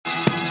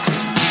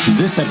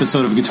This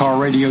episode of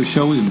Guitar Radio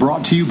Show is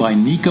brought to you by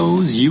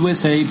Nico's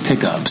USA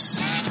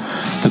Pickups.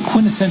 The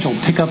quintessential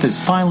pickup is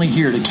finally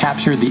here to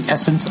capture the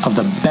essence of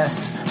the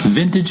best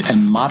vintage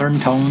and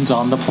modern tones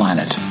on the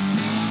planet.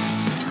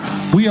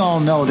 We all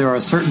know there are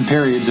certain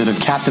periods that have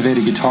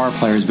captivated guitar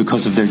players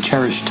because of their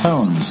cherished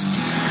tones.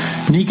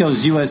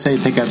 Nico's USA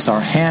Pickups are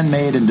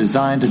handmade and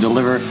designed to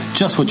deliver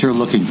just what you're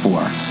looking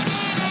for.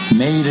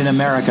 Made in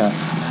America,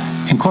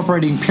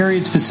 incorporating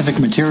period-specific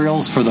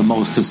materials for the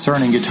most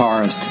discerning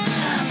guitarist,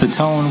 the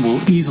tone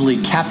will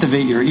easily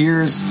captivate your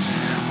ears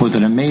with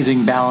an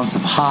amazing balance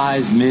of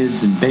highs,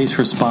 mids, and bass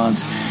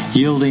response,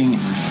 yielding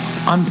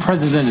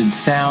unprecedented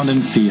sound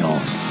and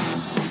feel.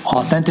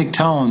 Authentic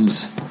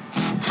tones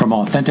from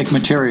authentic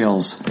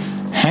materials,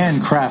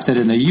 handcrafted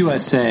in the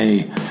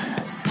USA.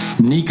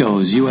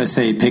 Nico's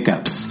USA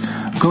Pickups.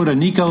 Go to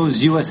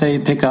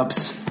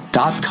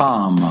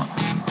nico'sUSAPickups.com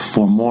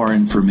for more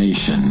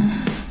information.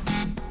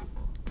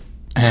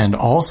 And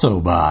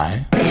also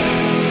by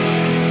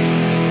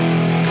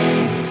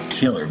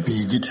Killer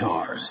Bee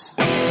Guitars.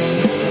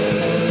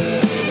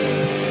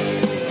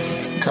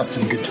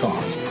 Custom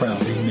guitars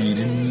proudly made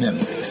in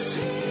Memphis.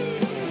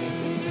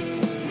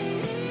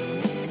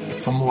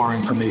 For more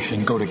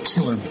information, go to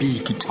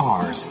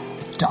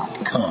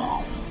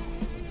killerbeeguitars.com.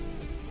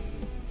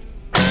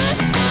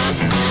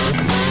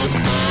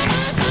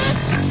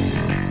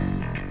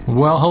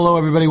 Well, hello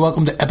everybody.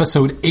 Welcome to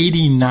episode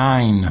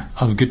 89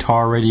 of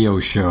Guitar Radio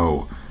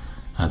Show.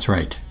 That's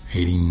right,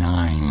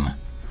 89.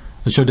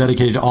 The show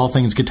dedicated to all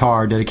things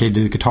guitar, dedicated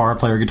to the guitar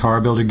player, guitar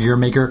builder, gear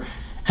maker,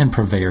 and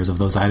purveyors of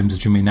those items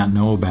that you may not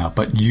know about,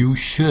 but you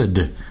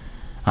should.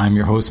 I'm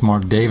your host,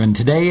 Mark Dave, and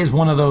today is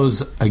one of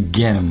those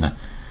again.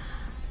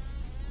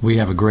 We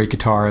have a great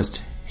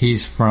guitarist.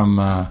 He's from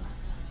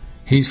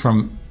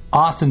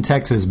Austin,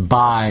 Texas,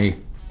 by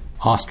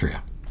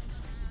Austria.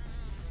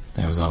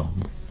 That was a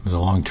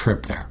long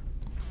trip there.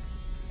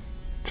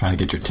 Trying to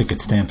get your ticket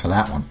stamped for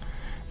that one.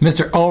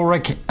 Mr.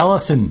 Ulrich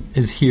Ellison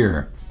is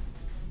here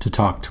to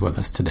talk to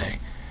us today.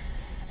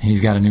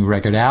 He's got a new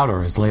record out,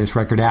 or his latest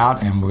record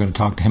out, and we're going to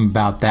talk to him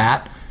about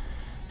that.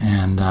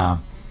 And I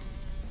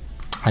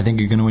think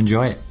you're going to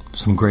enjoy it.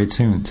 Some great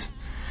tunes.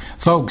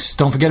 Folks,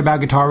 don't forget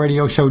about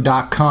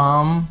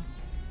GuitarRadioShow.com.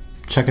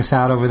 Check us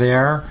out over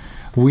there.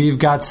 We've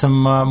got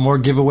some more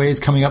giveaways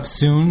coming up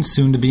soon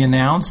to be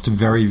announced,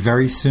 very,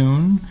 very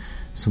soon.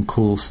 Some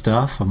cool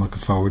stuff. I'm looking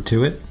forward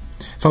to it.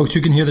 Folks,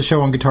 you can hear the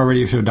show on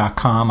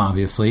GuitarRadioShow.com,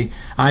 obviously.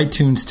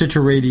 iTunes,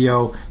 Stitcher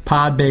Radio,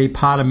 Podbay,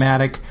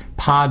 Podomatic,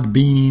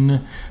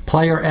 Podbean,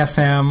 Player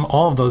FM,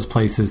 all of those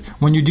places.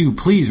 When you do,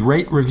 please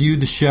rate, review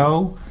the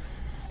show,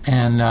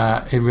 and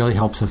it really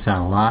helps us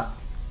out a lot.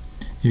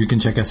 You can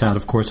check us out,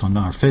 of course, on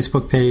our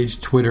Facebook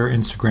page, Twitter,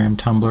 Instagram,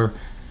 Tumblr,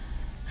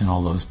 and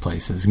all those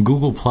places. And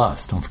Google+,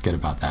 don't forget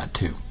about that,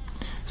 too.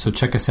 So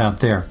check us out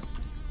there.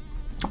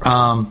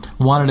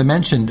 Wanted to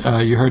mention,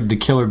 you heard the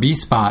Killer Bee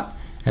spot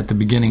at the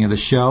beginning of the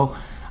show.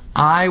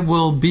 I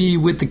will be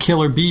with the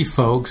Killer Bee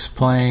folks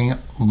playing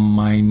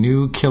my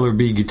new Killer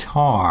Bee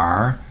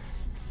guitar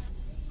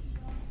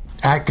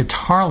at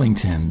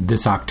Guitarlington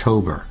this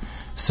October.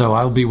 So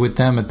I'll be with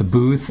them at the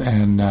booth,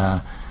 and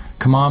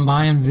come on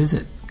by and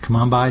visit. Come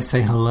on by,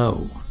 say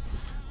hello.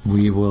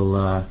 We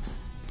will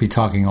be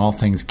talking all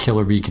things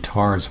Killer Bee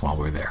guitars while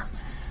we're there.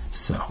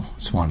 So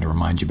just wanted to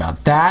remind you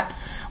about that.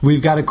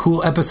 We've got a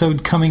cool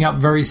episode coming up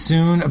very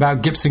soon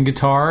about Gibson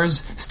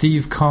guitars.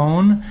 Steve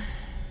Cohn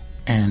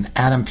and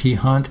Adam P.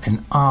 Hunt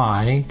and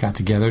I got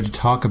together to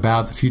talk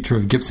about the future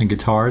of Gibson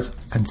guitars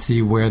and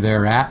see where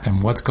they're at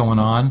and what's going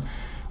on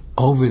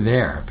over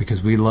there,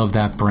 because we love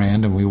that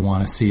brand and we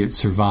want to see it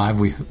survive.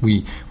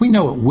 We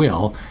know it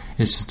will.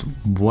 It's just,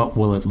 what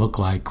will it look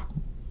like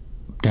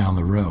down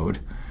the road?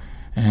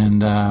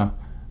 And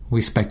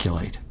we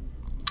speculate.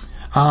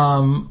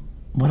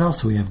 What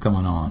else do we have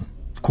going on?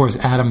 Of course,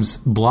 Adam's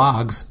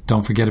blogs,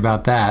 don't forget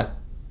about that.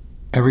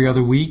 Every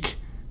other week,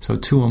 so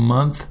 2 a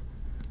month.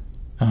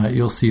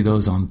 You'll see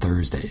those on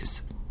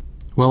Thursdays.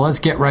 Well, let's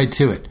get right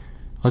to it.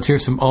 Let's hear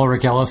some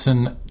Ulrich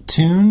Ellison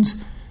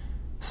tunes,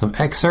 some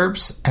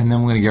excerpts, and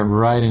then we're going to get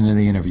right into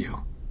the interview.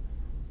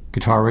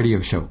 Guitar Radio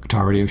Show,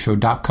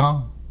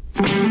 GuitarRadioShow.com.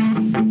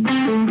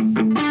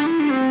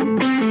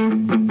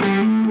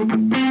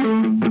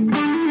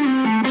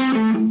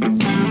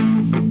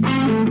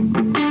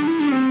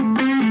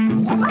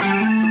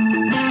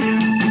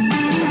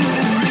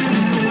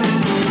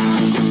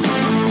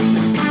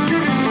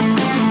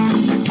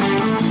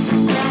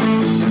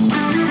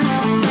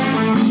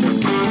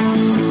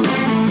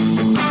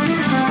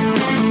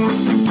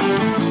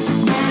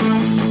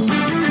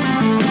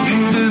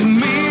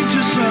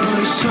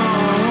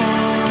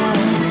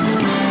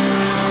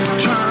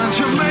 Trying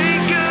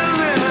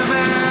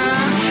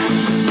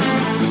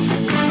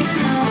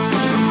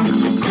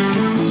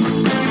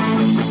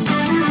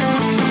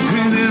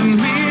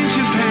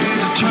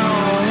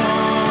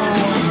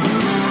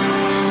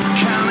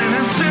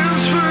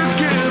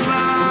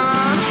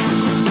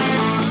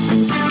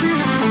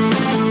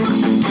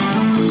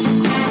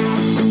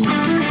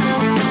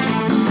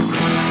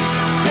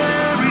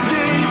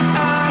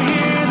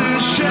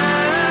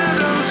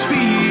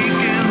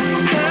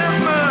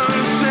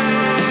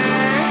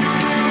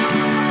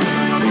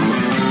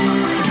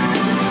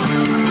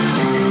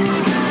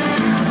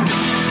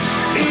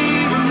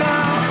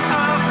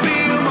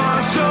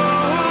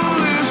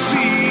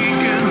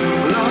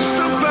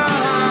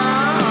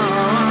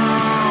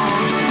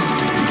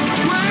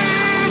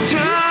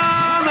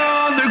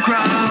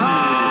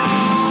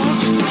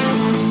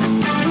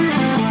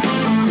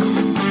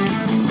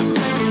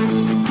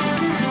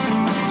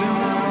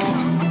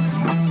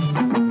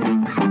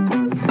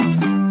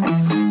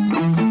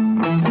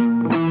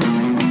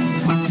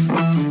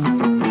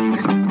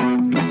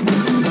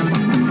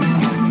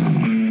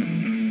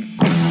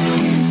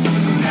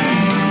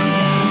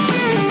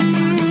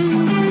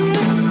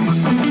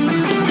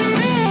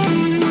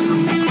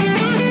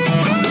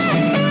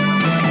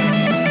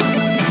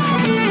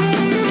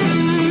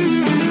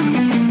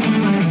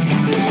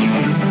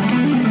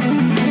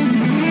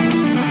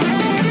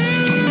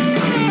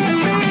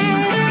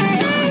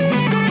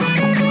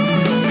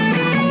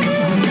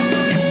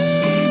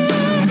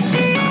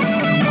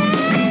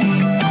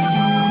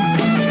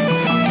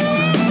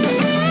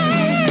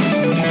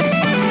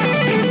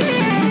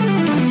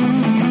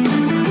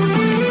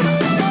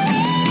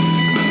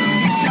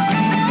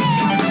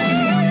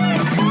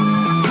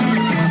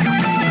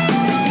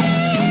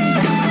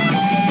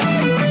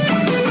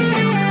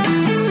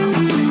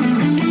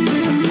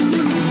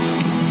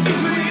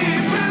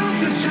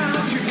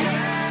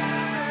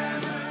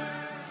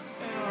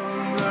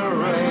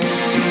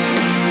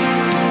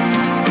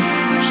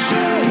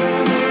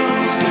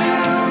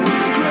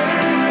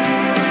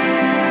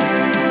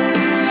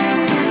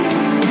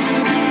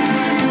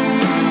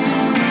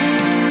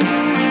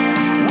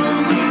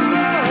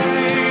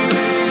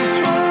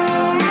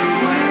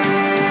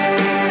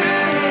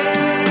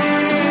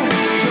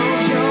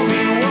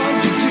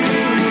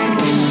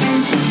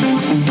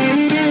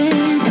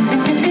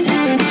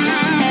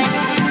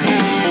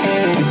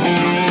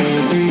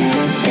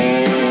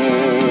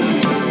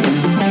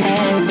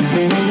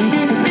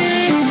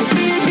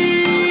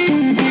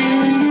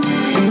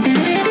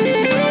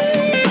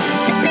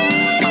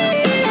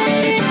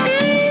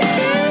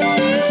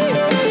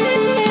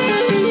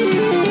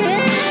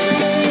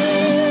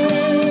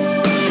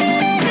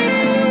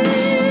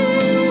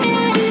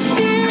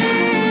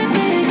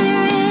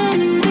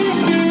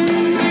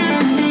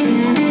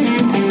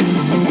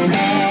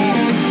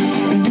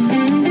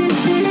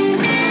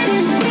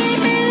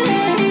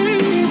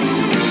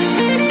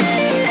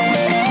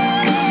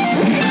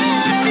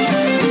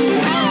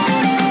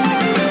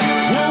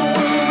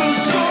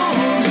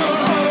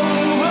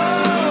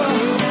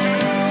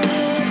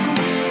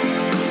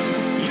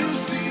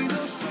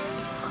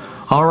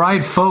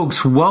right,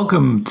 folks,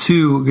 welcome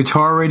to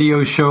Guitar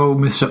Radio Show,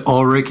 Mr.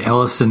 Ulrich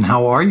Ellison.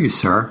 How are you,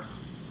 sir? Hey,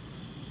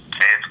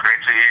 it's great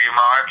to hear you,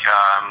 Mark.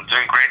 I'm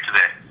doing great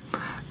today.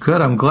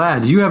 Good, I'm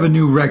glad. You have a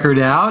new record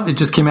out. It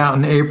just came out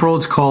in April.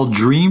 It's called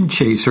Dream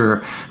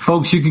Chaser.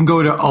 Folks, you can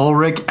go to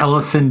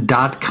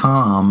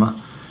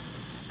ulrichellison.com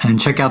and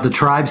check out the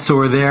Tribe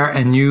store there,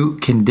 and you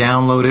can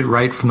download it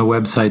right from the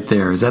website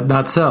there. Is that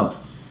not so?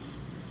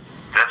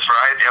 That's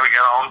right. Yeah, we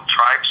got our own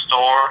Tribe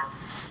store,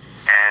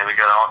 and we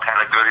got all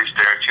kind of goodies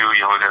there, too.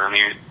 You know, we got a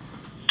new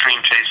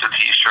Dream Chaser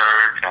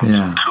t-shirt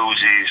and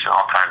koozies and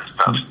all kinds of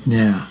stuff.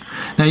 Yeah.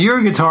 Now, you're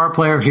a guitar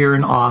player here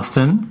in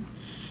Austin.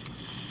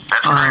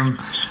 That's right.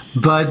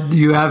 But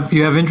you have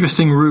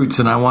interesting roots,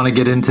 and I want to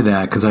get into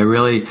that because I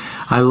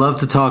love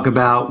to talk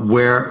about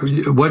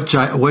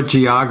what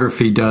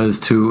geography does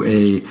to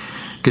a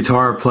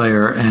guitar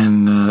player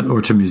and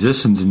or to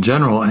musicians in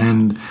general,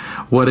 and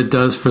what it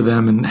does for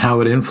them and how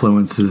it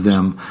influences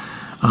them.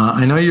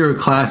 I know you're a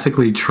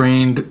classically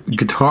trained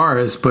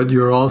guitarist, but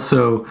you're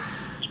also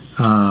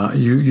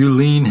you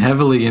lean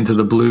heavily into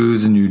the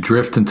blues and you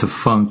drift into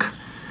funk,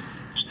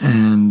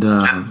 and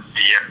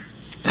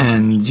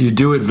and you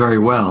do it very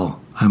well,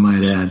 I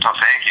might add. Oh,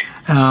 thank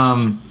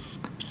you.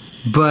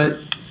 But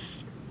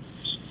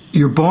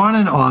you're born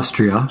in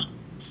Austria.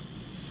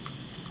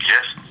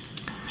 Yes.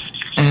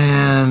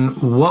 And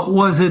what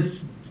was it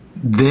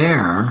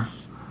there?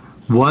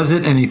 Was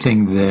it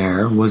anything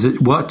there? Was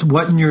it what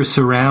in your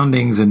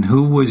surroundings, and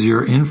who was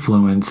your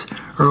influence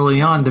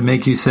early on to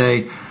make you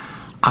say,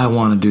 I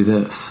want to do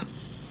this?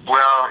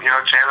 Well,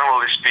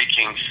 generally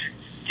speaking,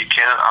 you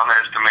cannot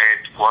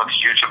underestimate what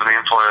huge of an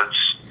influence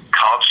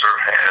culture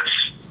has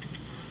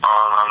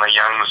on a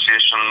young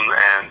musician,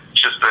 and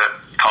just the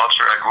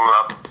culture I grew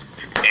up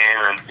in,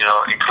 and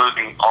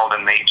including all the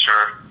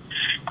nature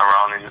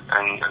around in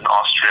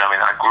Austria. I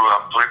mean, I grew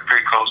up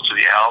pretty close to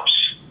the Alps.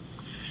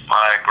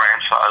 My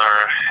grandfather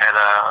had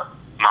a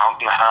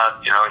mountain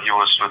hut. He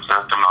was with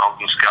the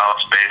mountain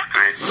scouts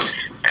basically,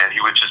 and he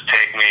would just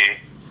take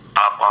me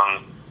up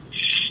on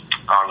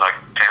like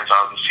 10,000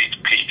 feet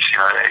peaks.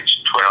 At age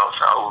 12,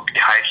 so I would be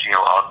hiking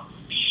a lot.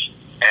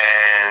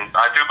 And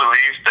I do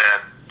believe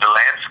that the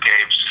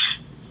landscapes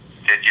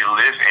that you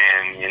live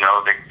in,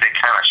 they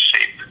kind of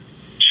shape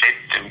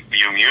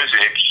your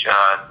music.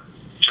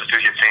 Just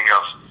if you think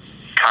of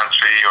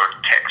country or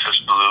Texas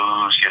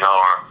blues,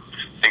 or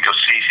think of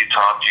CC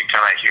Top, you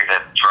kind of hear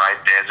that dry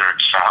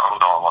desert sound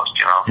almost,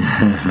 So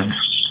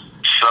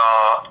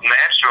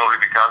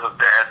naturally, because of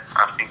that,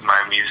 I think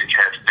my music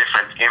has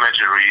different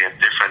imagery and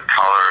different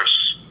colors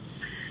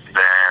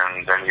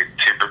than your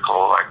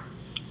typical like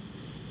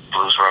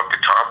blues rock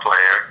guitar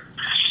player.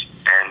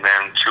 And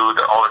then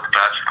all the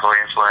classical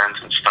influence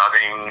and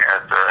studying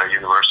at the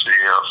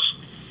University of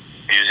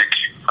Music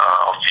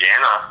of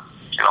Vienna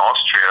in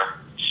Austria,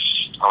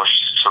 I was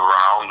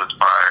surrounded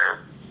by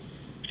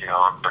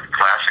the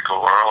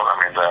classical world. I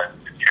mean, the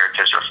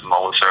heritage of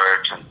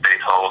Mozart and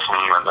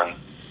Beethoven and then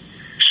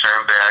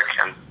Schoenberg,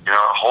 and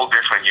a whole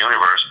different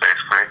universe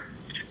basically.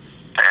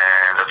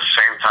 And at the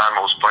same time,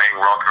 I was playing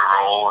rock and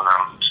roll, and I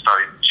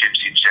studied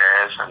gypsy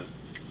jazz and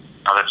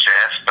other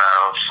jazz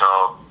styles. So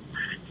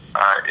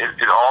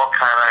it all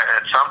kind of,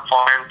 at some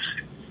point,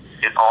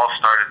 it all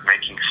started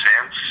making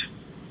sense,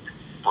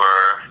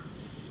 where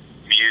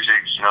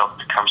music,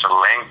 becomes a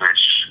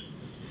language,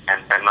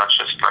 and not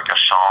just like a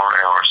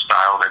genre or a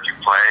style that you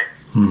play,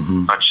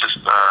 but just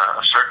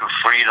a certain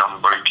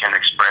freedom where you can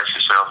express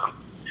yourself and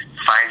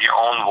find your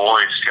own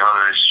voice,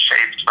 that is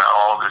shaped by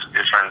all these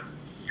different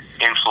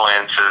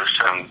influences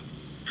and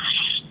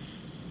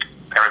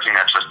everything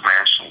I just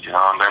mentioned,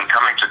 And then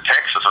coming to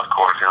Texas, of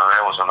course,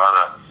 that was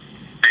another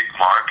big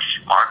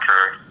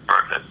marker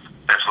that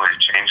definitely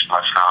changed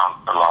my sound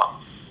a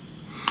lot.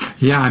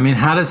 Yeah, I mean,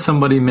 how does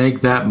somebody make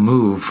that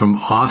move from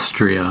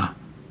Austria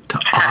to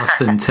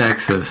Austin,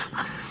 Texas?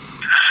 Yeah,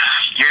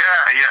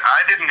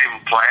 I didn't even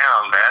plan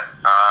on that.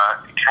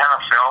 It kind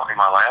of fell in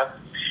my lap.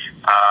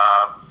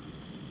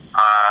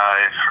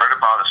 I heard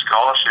about a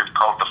scholarship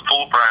called the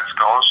Fulbright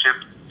Scholarship,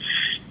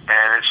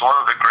 and it's one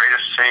of the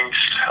greatest things,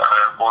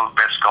 one of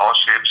the best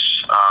scholarships.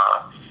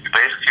 You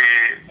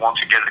basically, once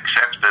you get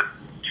accepted,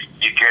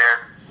 you get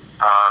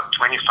a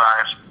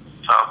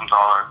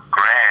 $25,000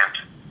 grant,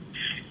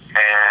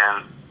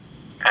 and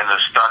a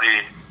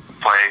study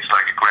place,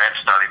 like a grad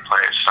study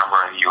place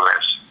somewhere in the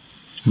U.S.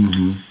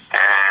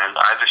 And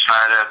I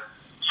decided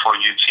for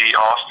UT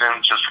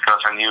Austin just because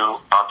I knew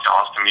about the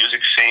Austin music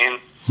scene,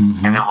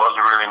 and it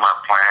wasn't really my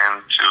plan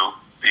to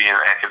be in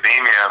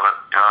academia, but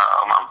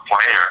I'm a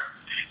player.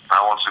 I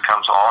wanted to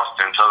come to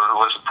Austin, so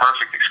it was a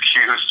perfect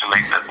excuse to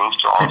make that move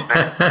to Austin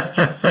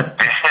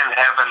and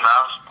have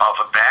enough of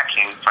a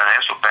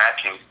financial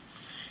backing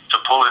to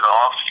pull it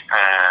off.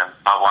 And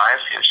my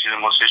wife, she's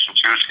a musician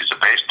too, she's a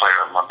bass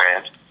player in my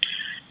band.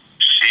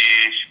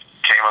 She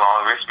came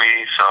along with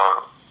me,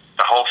 so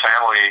the whole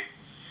family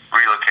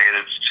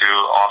relocated to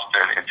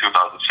Austin in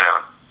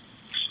 2007.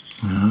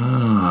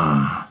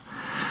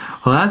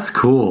 Well, that's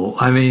cool.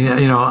 I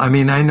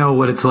mean, I know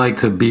what it's like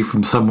to be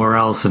from somewhere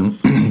else, and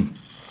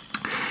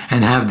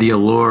and have the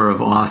allure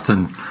of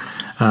Austin.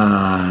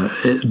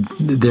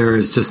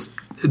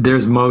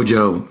 There's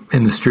mojo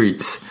in the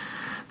streets.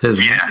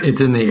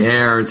 It's in the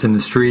air, it's in the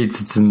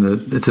streets, it's in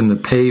the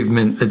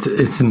pavement,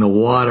 it's in the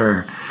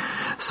water.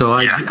 So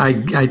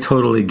I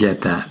totally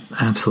get that.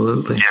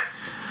 Absolutely. Yeah.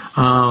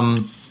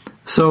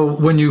 So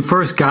when you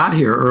first got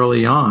here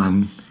early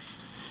on,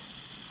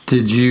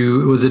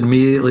 was it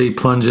immediately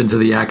plunge into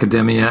the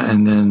academia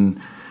and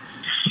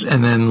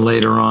then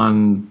later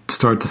on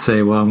start to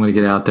say, well, I'm going to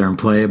get out there and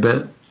play a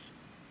bit?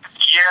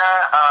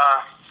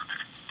 Yeah,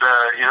 the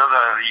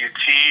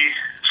UT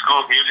School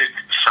of Music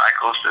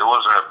cycles, it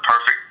was a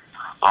perfect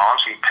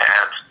launching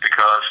pad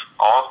because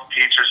all the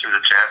teachers in the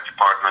jazz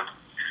department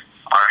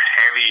are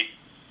heavy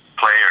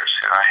players,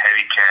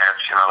 heavy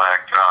cats,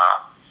 like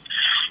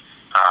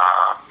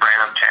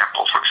Brandon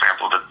Temple, for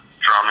example, the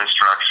drum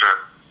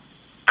instructor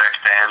back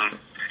then.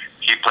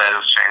 He played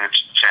with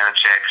Janet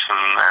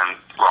Jackson and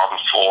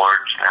Robin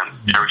Ford and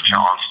Eric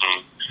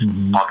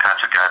Johnson, all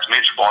kinds of guys.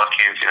 Mitch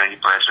Watkins, he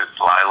plays with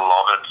Lyle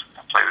Lovett,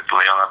 played with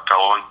Leonard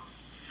Cohen.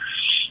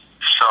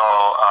 So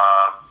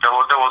there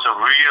was a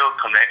real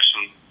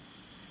connection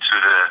to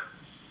the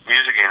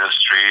music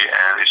industry,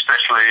 and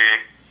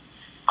especially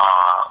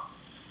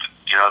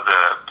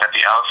at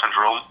the Elephant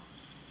Room.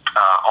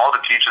 All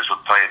the teachers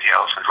would play at the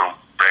Elephant Room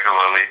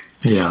regularly.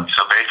 Yeah.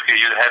 So basically,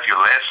 you'd have your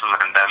lesson,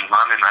 and then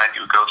Monday night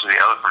you'd go to the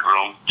Elephant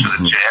Room to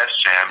the jazz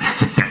jam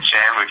and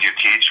jam with your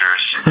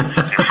teachers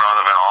in front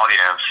of an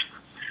audience.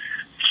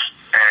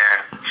 And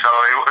so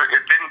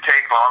it didn't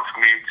take long for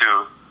me to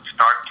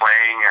start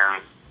playing and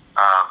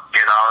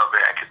get out of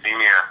the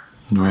academia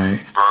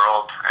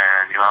world.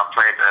 And I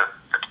played at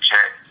the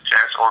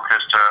jazz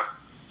orchestra,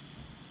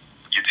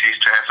 UT's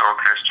jazz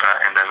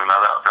orchestra, and then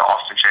the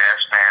Austin Jazz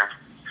Band.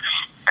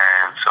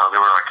 And so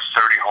there were like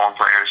 30 horn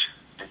players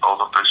in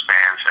both of those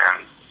bands,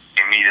 and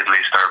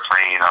immediately started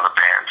playing in other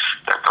bands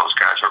that those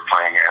guys were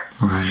playing at.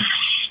 Right.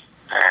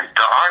 And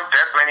there aren't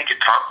that many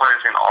guitar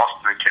players in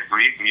Austin that can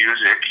read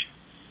music,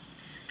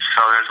 so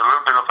there's a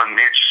little bit of a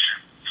niche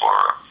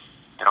for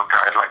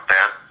guys like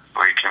that,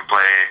 where you can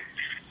play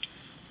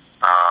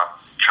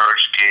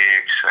church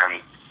gigs and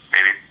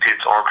maybe pit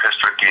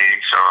orchestra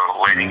gigs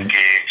or wedding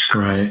gigs,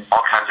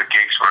 all kinds of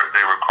gigs where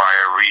they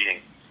require reading.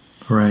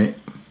 Right.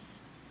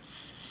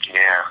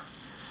 Yeah.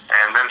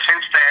 And then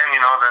since then,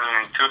 then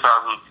in 2009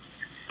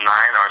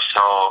 or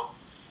so,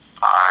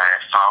 I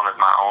founded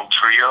my own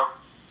trio.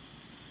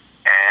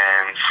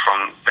 And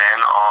from then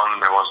on,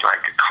 there was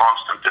like a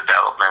constant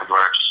development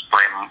where I just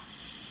play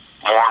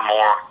more and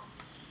more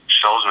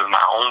shows with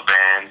my own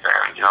band.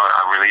 And,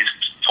 I released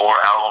 4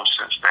 albums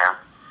since then.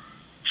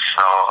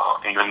 So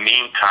in the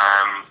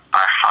meantime,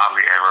 I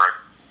hardly ever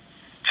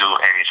do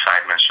any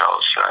sideman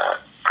shows.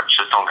 I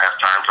just don't have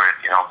time for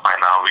it. By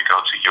now we go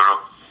to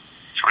Europe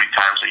 3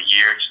 times a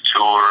year to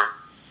tour,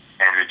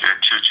 and we do 2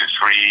 to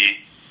 3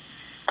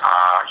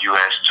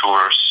 U.S.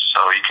 tours.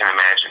 So you can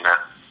imagine that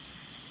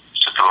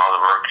it's just a lot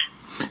of work.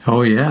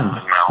 Oh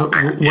yeah.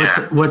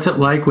 What's it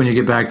like when you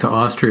get back to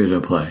Austria to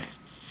play?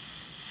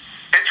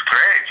 It's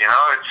great.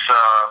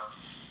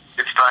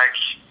 It's like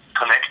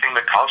connecting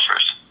the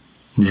cultures.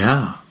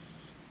 Yeah.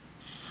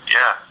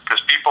 Yeah,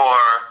 because people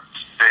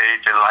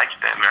they like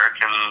the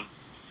American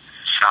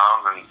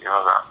sound and the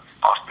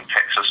Austin,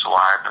 Texas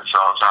vibe, and so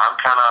I'm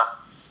kind of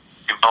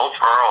in both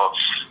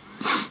worlds,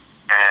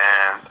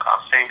 and I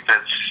think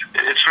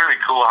it's really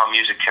cool how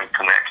music can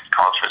connect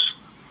cultures.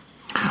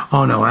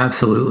 Oh no,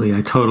 absolutely,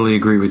 I totally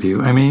agree with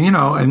you. I mean,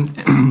 and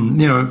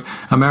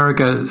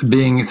America,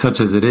 being such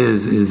as it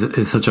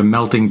is such a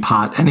melting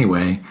pot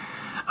anyway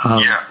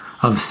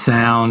of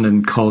sound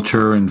and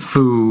culture and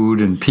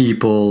food and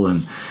people,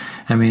 and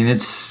I mean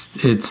it's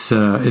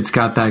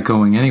got that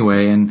going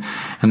anyway, and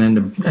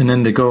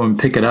then to go and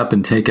pick it up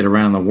and take it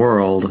around the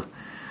world.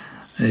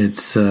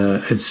 It's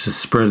just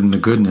spreading the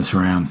goodness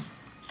around.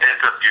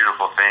 It's a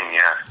beautiful thing,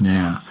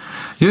 yeah.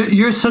 Yeah,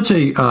 you're such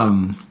a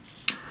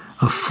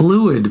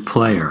fluid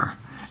player,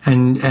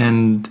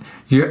 and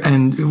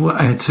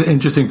it's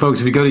interesting, folks.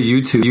 If you go to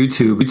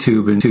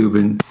YouTube,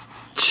 and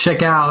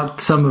check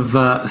out some of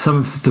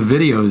the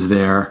videos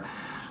there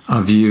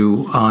of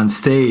you on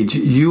stage.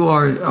 You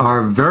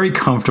are very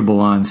comfortable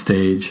on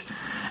stage,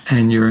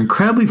 and you're an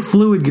incredibly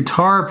fluid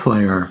guitar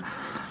player.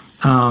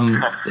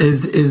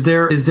 Is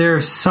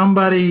there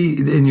somebody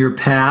in your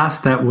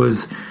past that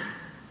was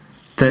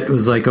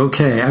like,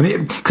 okay? I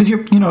mean, because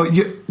you're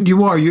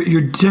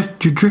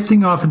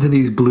drifting off into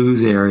these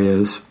blues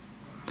areas,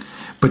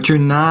 but you're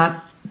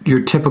not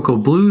your typical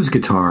blues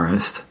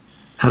guitarist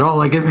at all.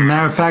 Like, as a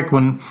matter of fact,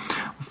 when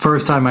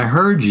first time I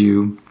heard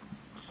you,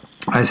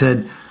 I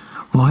said,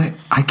 well,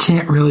 I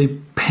can't really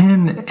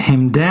pin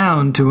him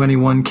down to any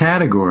one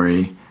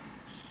category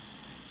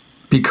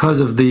because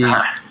of the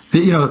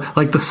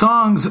like the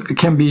songs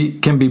can be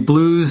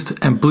bluesed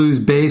and blues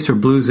based or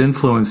blues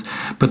influenced,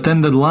 but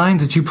then the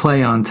lines that you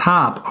play on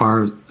top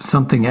are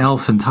something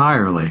else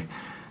entirely.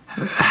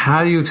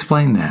 How do you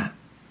explain that?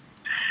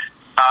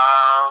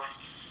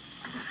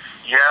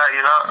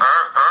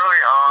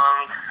 Early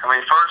on, I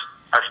mean, first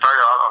I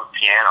started out on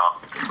piano,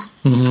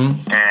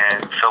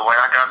 And so when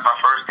I got my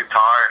first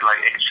guitar at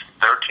like age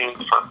 13,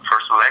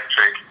 first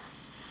electric,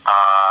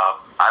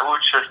 I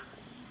would just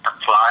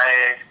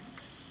apply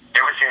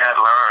everything I'd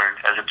learned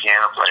as a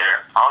piano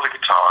player on the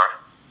guitar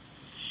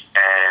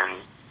and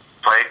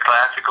play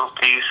classical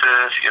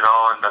pieces,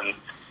 and then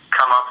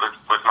come up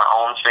with my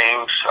own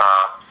things,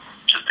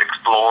 just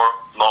explore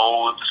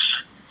modes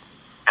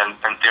and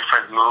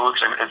different moods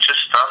and just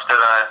stuff that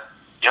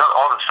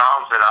all the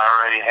sounds that I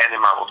already had in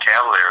my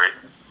vocabulary.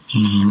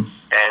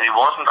 And it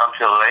wasn't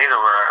until later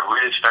where I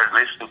really started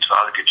listening to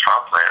other guitar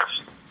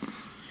players.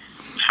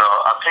 So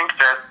I think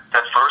that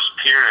first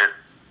period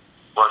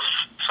was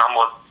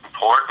somewhat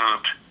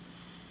important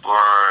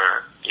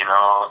where,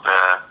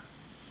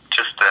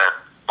 the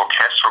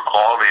orchestral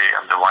quality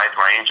and the wide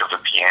range of the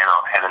piano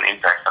had an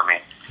impact on me.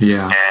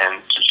 Yeah.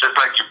 And just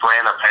like you play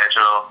an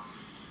arpeggio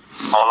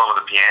all over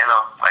the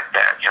piano like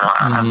that,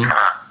 I'm kind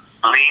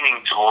of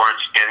leaning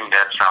towards getting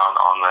that sound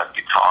on the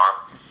guitar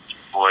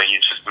where you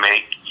just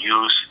make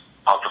use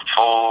of the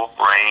full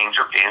range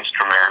of the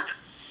instrument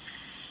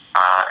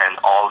and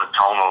all the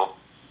tonal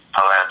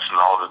palettes and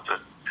all the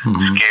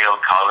scale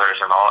colors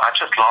and all. I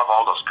just love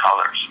all those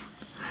colors.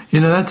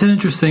 That's an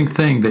interesting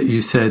thing that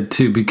you said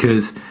too,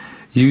 because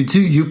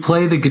you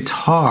play the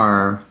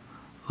guitar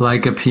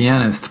like a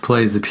pianist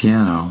plays the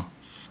piano.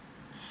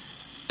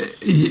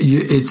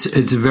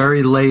 It's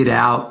very laid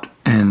out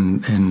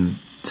and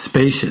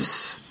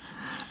spacious.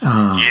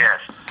 Yes.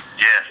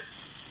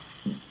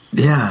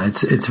 Yeah,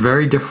 it's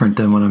very different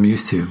than what I'm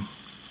used to,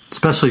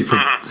 especially for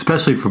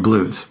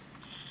blues.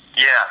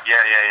 Yeah.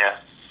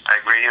 I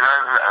agree.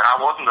 I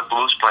wasn't a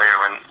blues player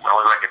when I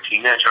was like a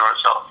teenager or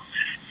so.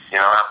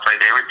 I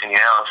played everything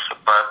else,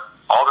 but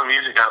all the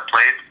music I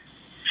played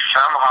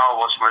somehow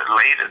was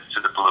related to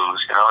the blues.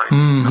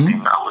 I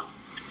mean,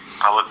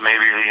 I would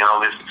maybe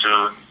listen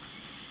to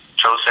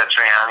Joe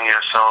Satriani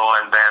or so,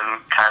 and then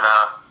kind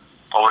of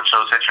over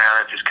Joe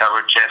Satriani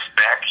discover Jeff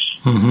Beck,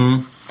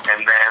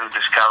 and then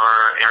discover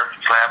Eric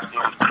Clapton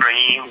and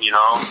Cream,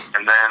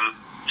 and then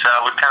so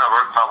I would kind of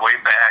work my way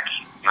back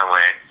in a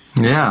way.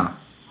 Yeah.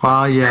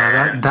 Well,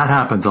 yeah, that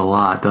happens a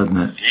lot, doesn't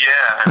it?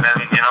 Yeah, and then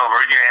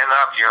where do you end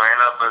up? You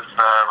end up with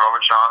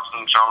Robert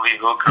Johnson, John Lee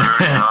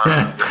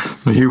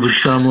Hooker, Hubert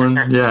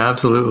Sumlin. Yeah,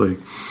 absolutely.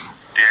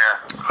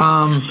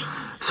 Yeah.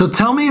 So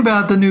tell me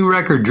about the new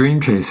record, Dream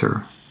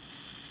Chaser.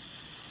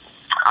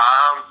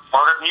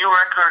 Well, that new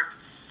record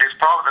is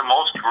probably the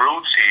most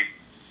rootsy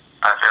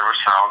I've ever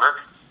sounded,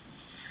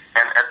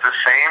 and at the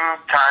same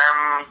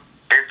time,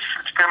 it's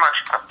pretty much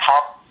a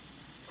pop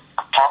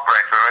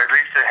record, or at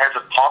least it has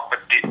a pop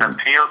appeal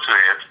to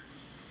it.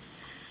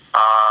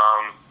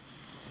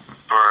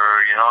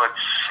 Where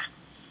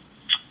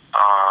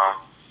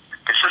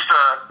it's just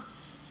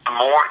a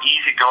more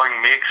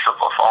easygoing mix of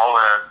all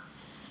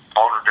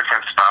the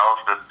different styles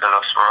that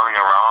are swirling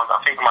around.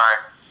 I think my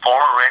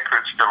former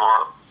records, they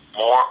were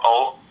more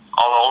all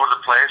over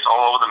the place,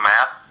 all over the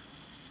map.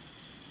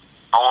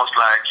 Almost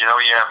like, you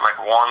have like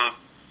one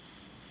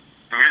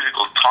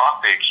musical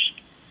topic,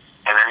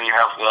 and then you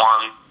have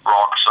one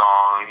rock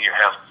song, you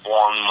have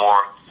one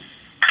more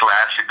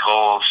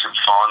classical,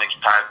 symphonic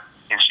type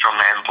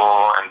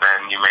instrumental, and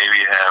then you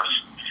maybe have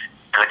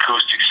an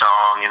acoustic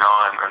song, and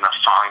a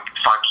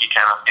funky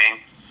kind of thing.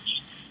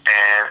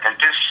 And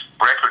this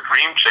record,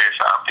 Dream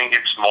Chaser, I think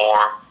it's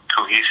more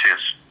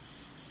cohesive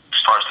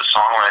as far as the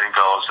songwriting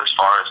goes, as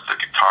far as the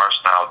guitar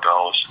style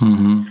goes.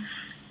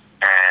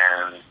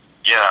 And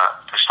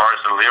as far as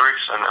the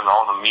lyrics and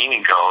all the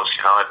meaning goes,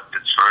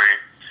 it's very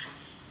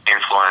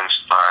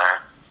influenced by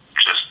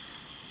just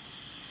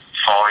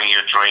following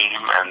your dream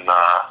and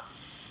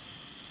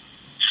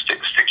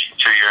sticking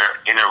to your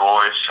inner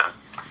voice and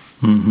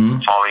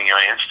following your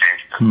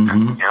instinct and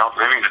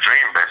living the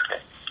dream,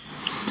 basically.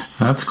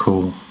 That's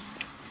cool.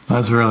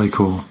 That's really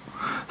cool.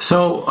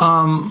 So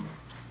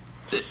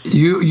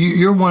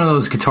you're one of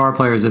those guitar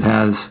players that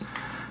has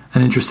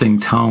an interesting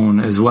tone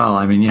as well.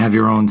 I mean, you have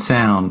your own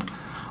sound.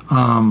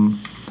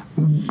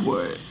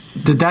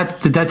 Did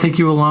that take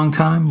you a long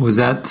time? Was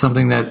that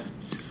something that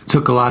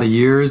took a lot of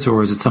years,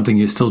 or is it something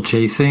you're still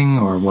chasing,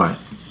 or what?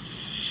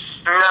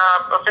 No,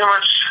 I pretty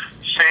much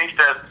think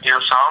that,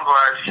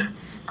 sound-wise,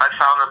 I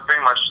sounded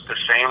pretty much the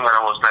same when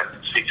I was like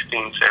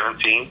 16,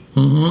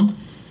 17.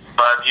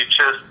 But you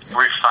just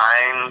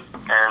refine,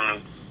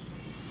 and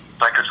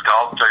like a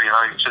sculptor,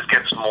 it just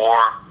gets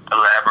more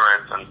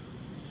elaborate, and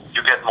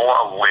you get more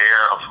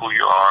aware of who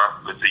you are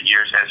with the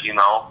years, as you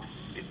know.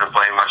 You've been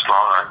playing much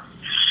longer.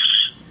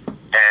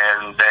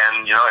 And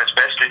then,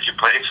 especially if you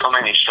play so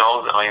many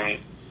shows, I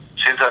mean,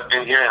 since I've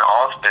been here in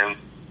Austin,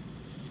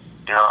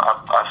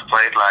 I've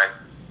played like,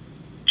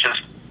 just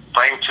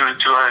playing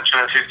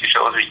 250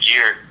 shows a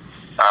year.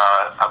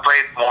 I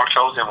played more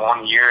shows in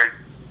 1 year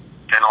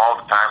than all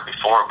the time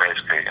before,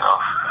 basically,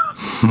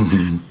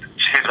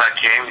 since I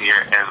came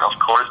here. And of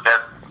course,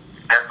 that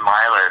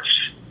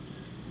mileage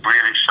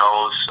really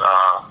shows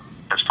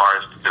as far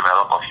as the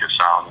development of your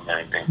sound and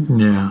everything.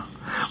 Yeah.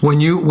 When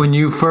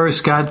you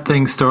first got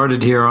things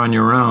started here on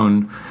your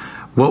own,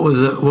 What was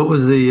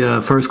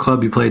the first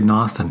club you played in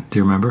Austin? Do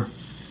you remember?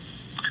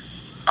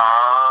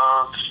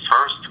 The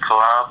first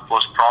club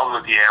was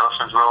probably the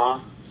Elephant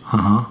Room.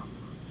 Uh-huh.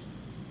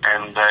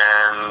 And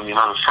then,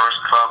 the first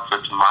club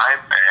with my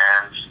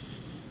band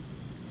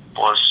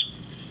was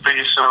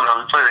pretty soon.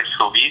 We played at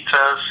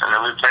Sovitas, and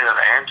then we played at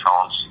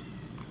Anton's.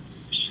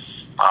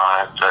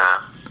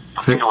 I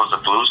think it was a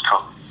blues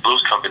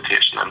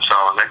competition, and so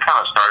that kind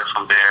of started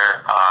from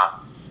there.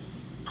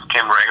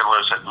 Became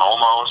regulars at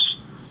Momo's.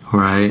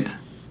 Right.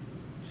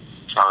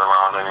 It's not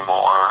around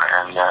anymore,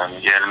 and then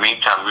in the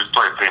meantime, we've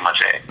played pretty much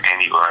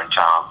anywhere in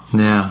town.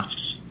 Yeah.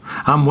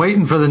 I'm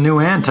waiting for the new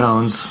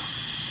Antones.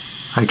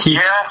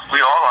 Yeah, we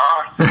all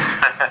are.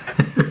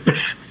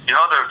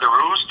 The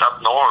Roost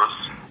up north.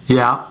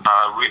 Yeah.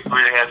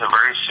 Really has a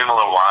very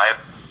similar vibe.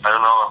 I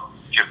don't know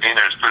if you've been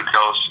there. It's pretty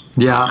close.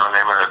 Yeah. To our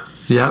neighborhood.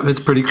 Yeah, it's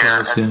pretty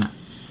close. Yeah.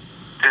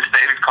 This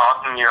David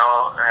Cotton,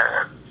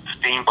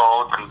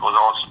 Steamboat, and was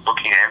also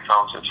booking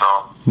Antones, and so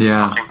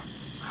yeah. I think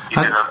he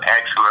did an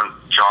excellent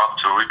job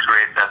to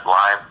recreate that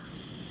vibe.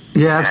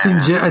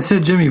 Yeah, I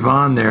said Jimmy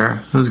Vaughn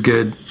there. It was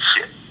good.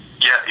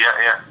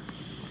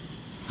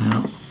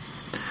 Yeah.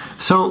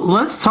 So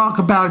let's talk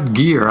about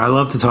gear. I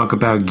love to talk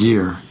about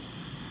gear.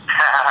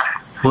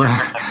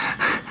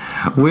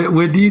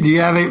 With you, do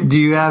you have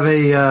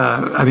a?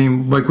 I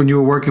mean, like when you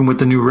were working with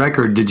the new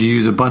record, did you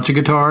use a bunch of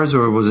guitars,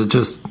 or was it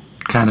just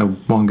kind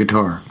of one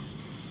guitar?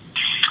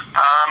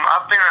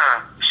 I've been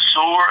a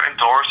Suhr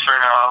endorser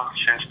now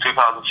since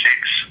 2006,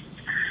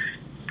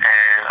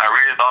 and I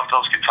really love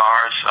those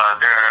guitars.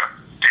 They're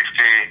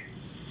basically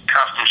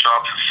custom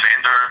shop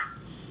Fender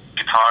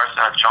guitars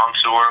that John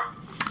Suhr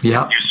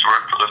used to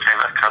work for the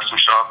famous custom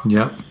shop.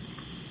 Yep.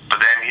 But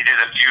then he did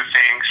a few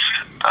things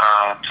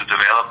to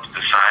develop the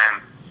design,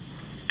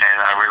 and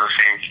I really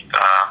think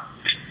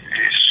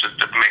he's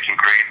just making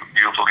great,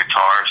 beautiful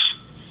guitars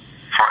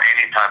for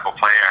any type of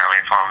player. I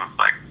mean, from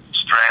like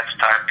Strats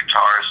type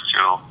guitars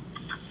to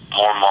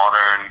more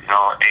modern,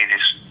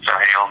 80s Van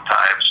Halen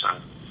types,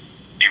 and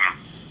even,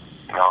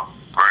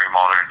 very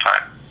modern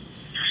type.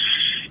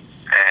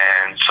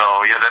 And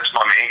so, that's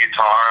my main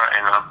guitar,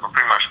 and I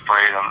pretty much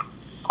played on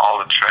all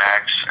the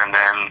tracks. And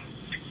then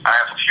I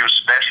have a few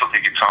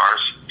specialty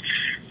guitars.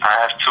 I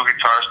have two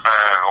guitars by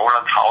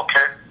Roland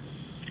Hauke.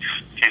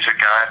 He's a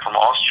guy from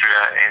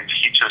Austria, and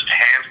he just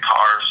hand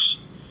carves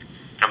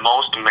the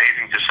most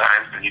amazing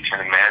designs that you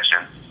can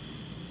imagine.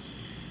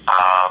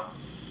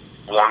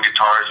 One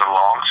guitar is a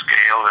long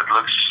scale that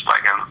looks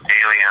like an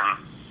alien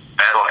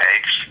battle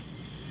axe.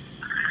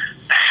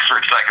 It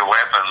looks like a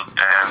weapon,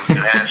 and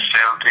it has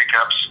 7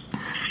 pickups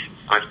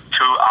with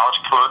 2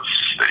 outputs.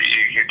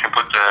 You can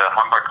put the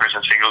humbuckers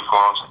and single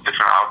coils with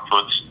different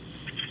outputs,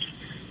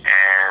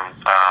 and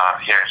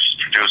it just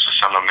produces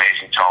some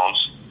amazing tones.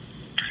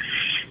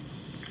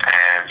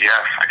 And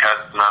I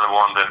got another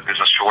one that is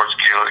a short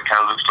scale. It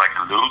kind of looks like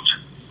a lute.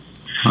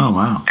 Oh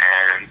wow!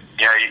 And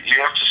you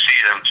have to see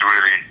them to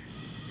really.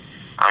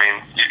 I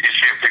mean, you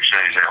see a picture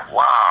and you say,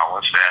 "Wow,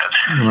 what's that?"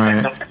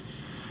 Right.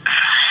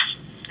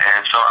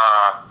 And so,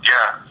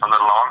 on the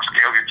long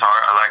scale guitar,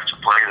 I like to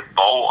play the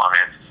bow on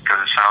it because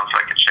it sounds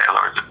like a cello.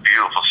 It's a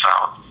beautiful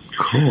sound.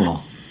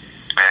 Cool.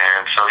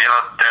 And so,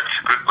 that's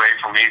a good way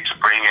for me to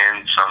bring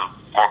in some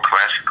more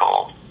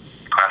classical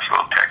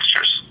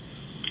textures.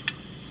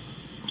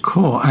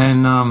 Cool.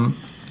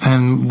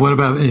 And what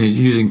about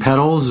using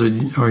pedals,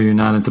 or you're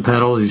not into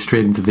pedals? Are you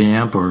straight into the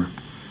amp, or?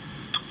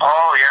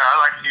 Oh yeah, I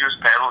like to use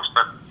pedals,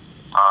 but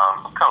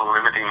I'm kind of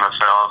limiting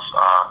myself.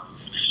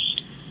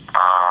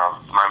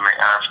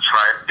 I've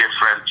tried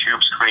different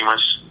tube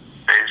screamers.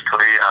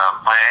 Basically,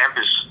 my amp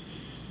is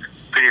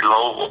pretty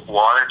low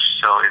wattage,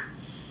 so it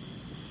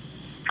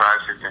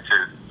drives it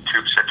into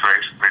tube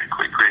saturation pretty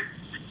quickly.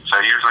 So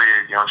I usually,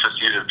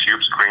 just use a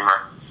tube screamer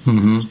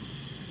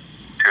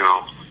to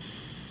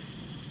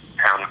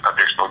have an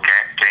additional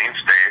gain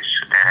stage.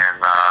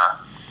 And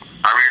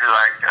I really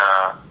like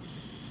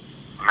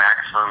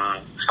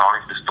Maxim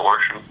Sonic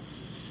Distortion,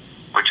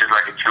 which is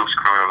like a tube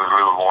screamer with a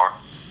little more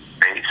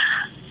bass.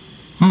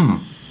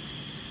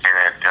 And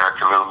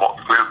it's a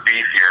little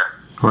beefier.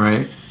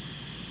 Right.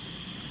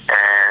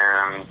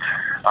 And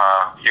I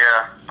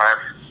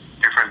have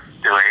different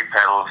delay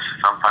pedals.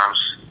 Sometimes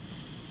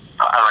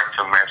I like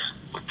to mess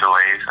with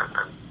delays and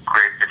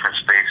create different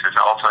spaces.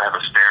 I also have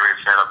a stereo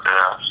setup that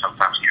I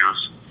sometimes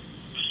use.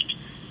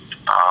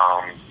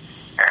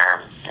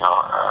 And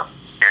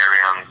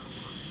Arion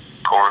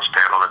chorus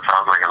pedal that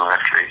sounds like a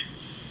Leslie.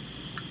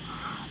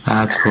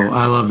 That's cool.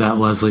 I love that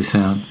Leslie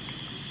sound.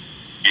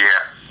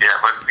 Yeah,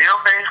 but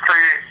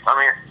basically, I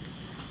mean,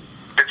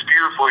 it's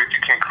beautiful if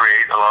you can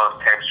create a lot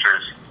of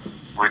textures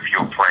with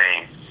your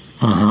playing,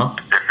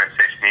 different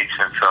techniques,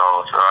 and so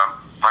I'm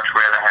much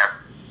rather have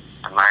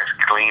a nice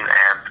clean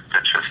amp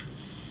that just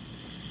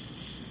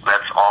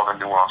lets all the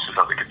nuances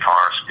of the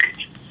guitar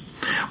speak.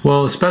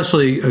 Well,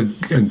 especially a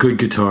good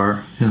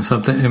guitar,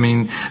 something. I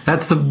mean,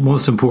 that's the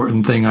most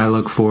important thing I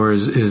look for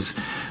is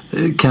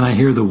can I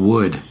hear the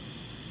wood?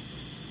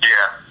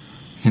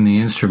 Yeah. In the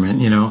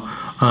instrument,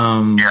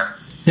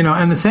 You know,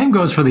 and the same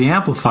goes for the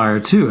amplifier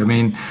too. I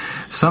mean,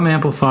 some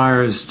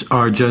amplifiers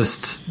are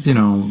just, you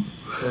know,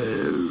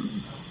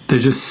 they're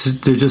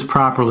just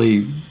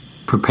properly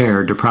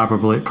prepared, they're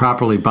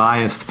properly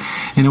biased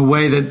in a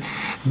way that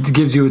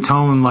gives you a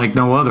tone like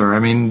no other. I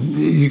mean,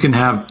 you can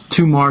have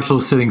two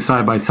Marshalls sitting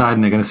side by side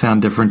and they're going to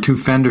sound different, two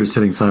Fenders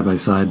sitting side by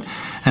side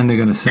and they're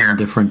going to sound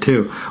different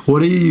too.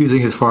 What are you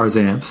using as far as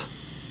amps?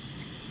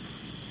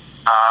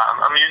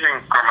 I'm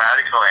using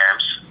Grammatical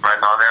amps.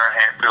 Right now there are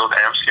hand-built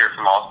amps here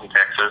from Austin,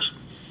 Texas.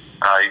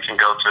 You can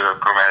go to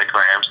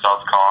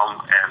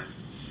grammaticalamps.com, and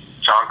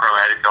John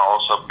Grammatical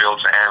also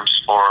builds amps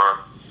for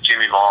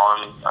Jimmy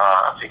Vaughn.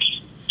 I think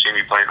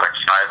Jimmy played like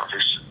 5 of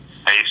his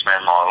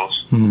Bassman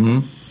models. Mm-hmm.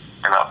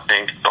 And I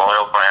think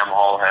Doyle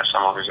Bramhall has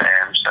some of his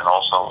amps, and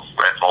also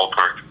Red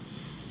Volberg.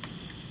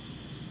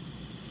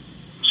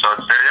 So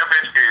they're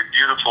basically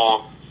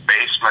beautiful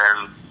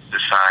Bassman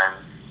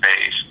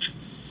design-based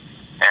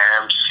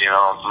amps. You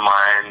know,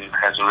 mine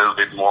has a little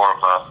bit more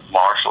of a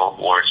Marshall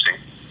voicing.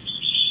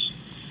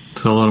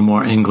 So a little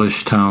more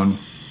English tone.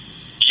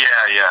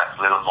 Yeah,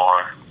 a little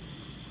more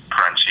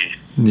crunchy.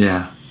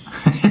 Yeah.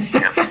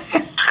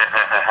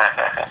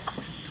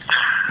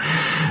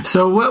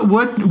 So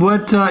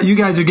what you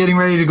guys are getting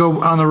ready to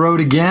go on the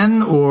road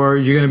again, or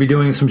you're going to be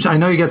doing some? I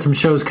know you got some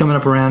shows coming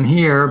up around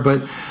here,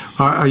 but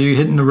are you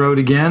hitting the road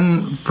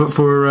again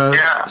for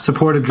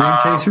support of Dream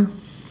Chaser?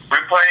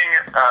 We're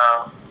playing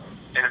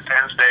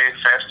Independence Day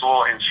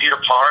Festival in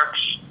Cedar Park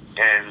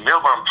in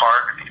Milburn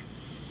Park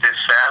this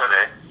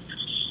Saturday,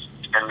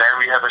 and then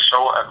we have a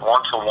show at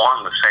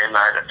 1-to-1 the same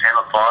night at 10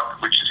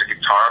 o'clock, which is a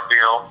guitar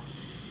bill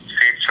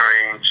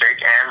featuring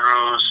Jake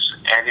Andrews,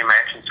 Andy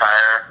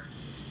McIntyre,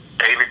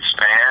 David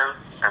Spann,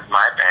 and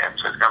my band.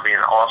 So it's going to be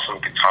an awesome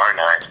guitar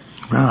night.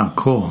 Oh,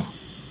 cool.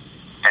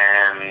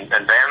 And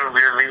then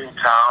we're leaving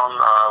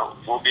town.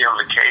 We'll be on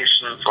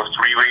vacation for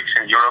 3 weeks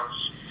in Europe,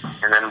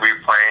 and then we're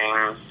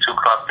playing 2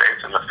 club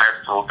dates and the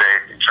festival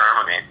date in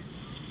Germany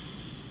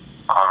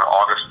on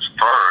August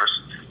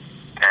 1st,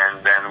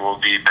 and then we'll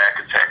be back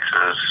in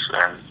Texas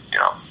and, you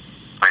know,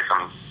 play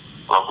some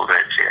local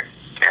dates here.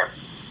 Yeah.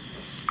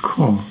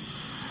 Cool.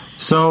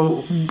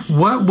 So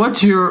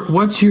what's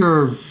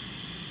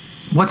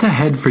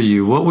ahead for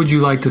you? What would you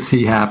like to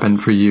see happen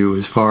for you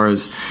as far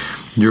as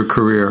your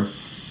career?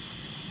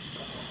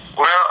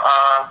 Well,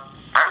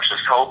 I'm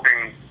just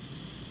hoping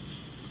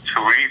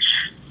to reach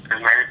as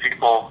many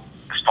people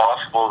as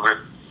possible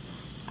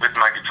with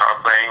my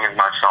guitar playing and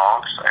my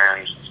songs.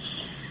 And,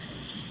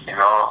 you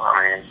know, I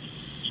mean,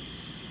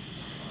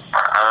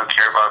 I don't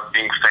care about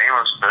being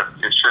famous, but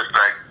it's just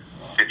like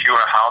if you're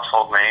a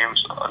household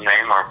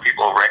name or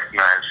people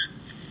recognize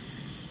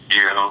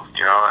you know,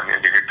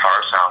 and the guitar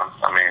sound,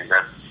 I mean,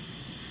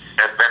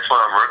 that's what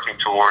I'm working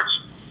towards,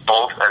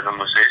 both as a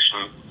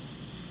musician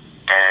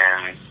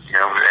and, you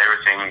know, with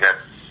everything that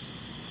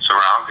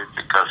surrounds it,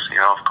 because, you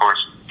know, of course,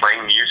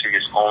 playing music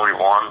is only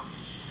one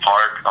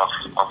part of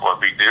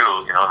what we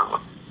do, you know.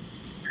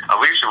 I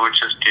wish it would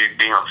just keep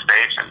being on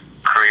stage and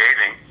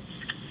creating,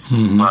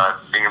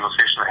 but being a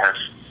musician has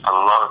a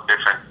lot of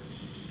different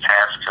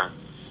tasks and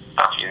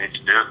stuff you need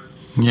to do.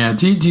 Yeah.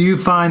 Do you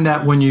find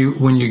that when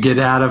you get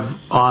out of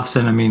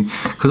Austin, I mean,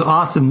 because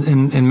Austin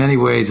in many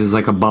ways is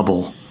like a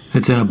bubble.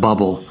 It's in a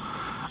bubble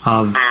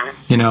of,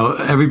 you know,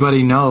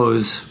 everybody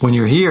knows when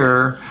you're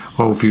here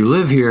or if you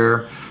live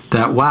here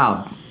that,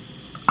 wow,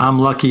 I'm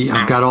lucky.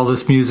 I've got all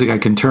this music I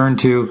can turn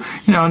to,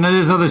 you know, and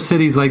there's other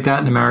cities like that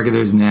in America.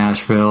 There's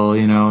Nashville,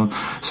 you know,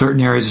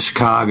 certain areas of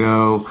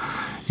Chicago,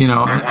 you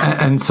know,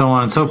 and so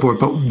on and so forth.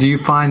 But do you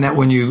find that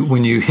when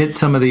you hit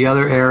some of the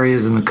other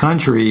areas in the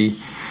country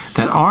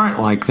that aren't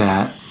like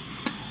that,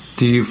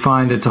 do you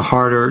find it's a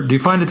harder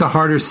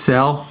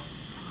sell?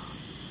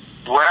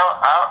 Well,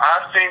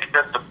 I think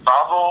that the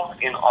bubble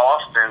in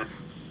Austin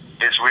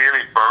is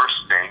really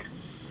bursting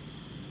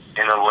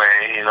in a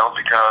way, you know,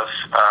 because,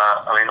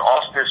 I mean,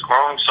 Austin is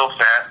growing so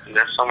fast and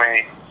there's so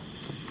many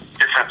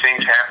different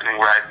things happening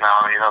right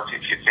now, you know,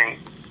 if you think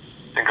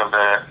of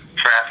the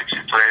traffic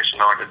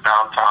situation or the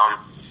downtown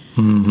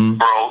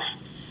growth,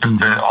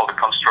 all the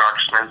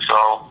construction, and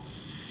so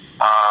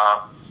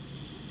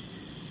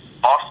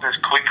Austin is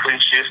quickly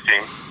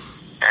shifting,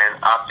 and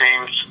I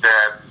think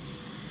that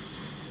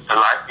the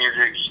live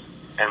music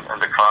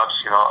and the clubs,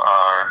 you know,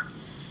 are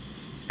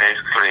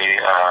basically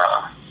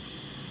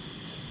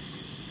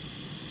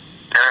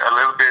they're a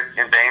little bit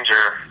in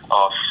danger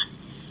of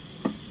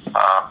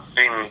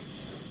being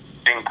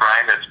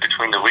grinded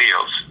between the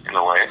wheels in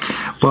a way.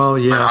 Well,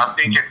 yeah. But I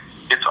think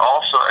it's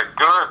also a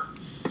good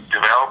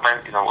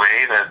development in a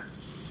way that,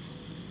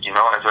 you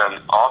know, as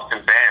an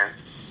Austin band,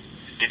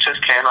 you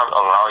just cannot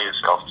allow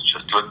yourself to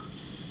just do it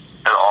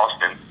at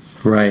Austin.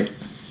 Right.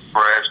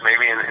 Whereas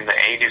maybe in the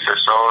 80s or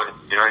so,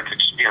 you know, you could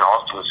just be an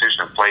Austin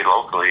musician and play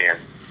locally and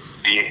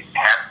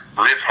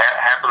live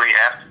happily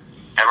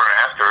ever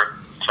after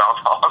South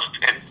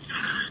Austin.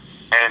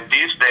 And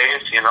these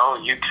days, you know,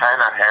 you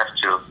kind of have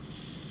to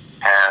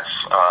have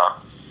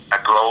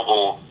a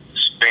global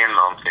spin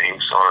on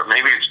things, or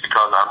maybe it's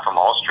because I'm from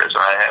Austria, so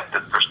I have the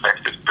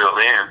perspective built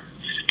in.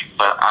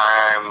 but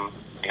I'm,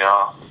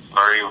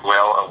 very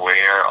well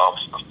aware of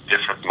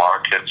different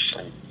markets,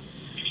 and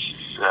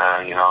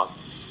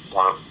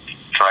want to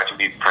try to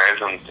be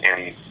present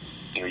in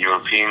the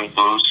European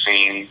blues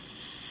scene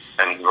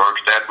and work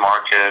that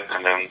market,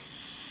 and then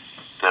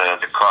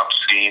the club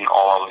scene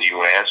all over the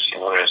U.S.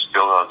 There's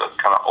still the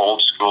kind of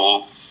old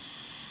school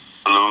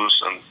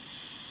blues and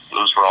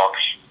blues rock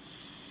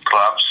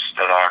clubs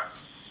that are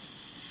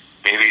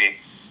maybe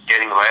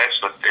getting less,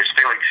 but they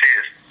still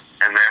exist.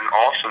 And then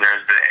also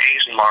there's the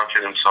Asian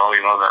market, and so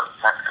that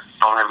I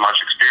don't have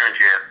much experience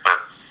yet, but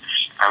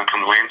I'm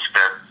convinced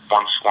that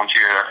once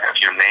you have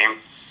your name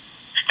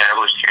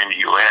established here in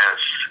the U.S.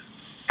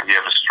 and you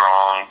have a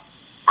strong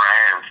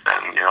brand,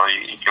 then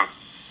you can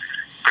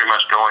pretty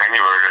much go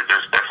anywhere.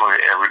 There's definitely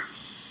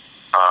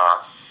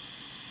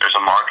there's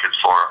a market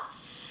for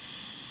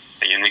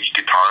a unique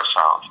guitar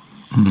sound.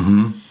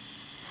 Mm-hmm.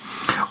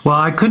 Well,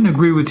 I couldn't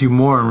agree with you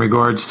more in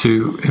regards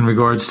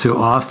to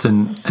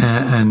Austin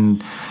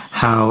and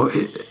how.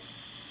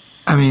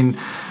 I mean,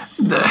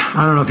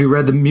 I don't know if you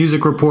read the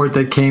music report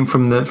that came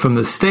from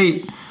the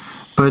state,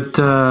 but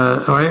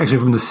or actually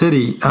from the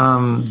city.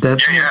 I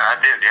did.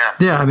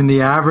 Yeah, I mean,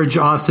 the average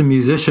Austin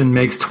musician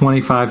makes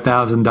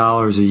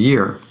 $25,000 a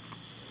year.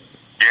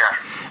 Yeah,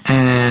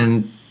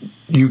 and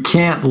you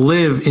can't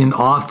live in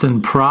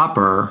Austin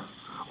proper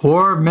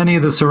or many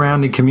of the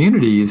surrounding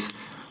communities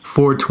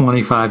for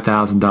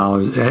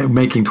 $25,000,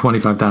 making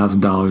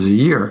 $25,000 a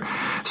year.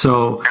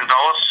 So, and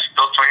those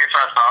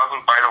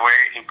 25,000, by the way,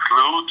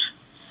 include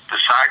the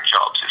side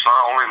jobs. It's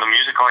not only the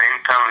musical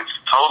income; it's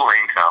total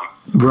income.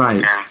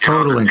 Right, and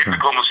total income. The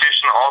typical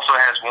musician also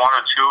has one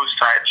or two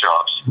side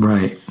jobs.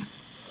 Right.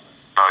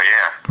 Oh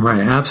yeah.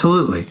 Right,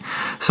 absolutely.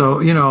 So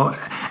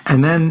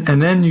and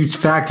then you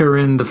factor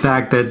in the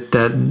fact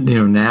that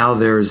now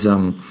there's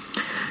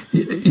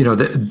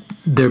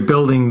they're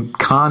building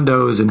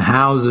condos and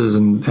houses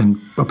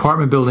and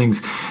apartment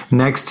buildings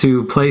next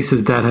to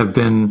places that have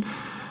been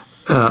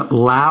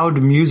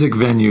loud music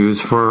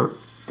venues for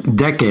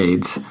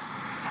decades,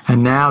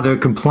 and now they're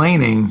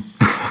complaining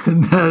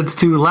that it's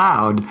too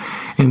loud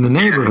in the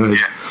neighborhood.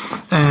 Yeah.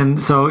 And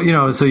so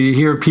so you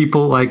hear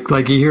people like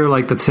you hear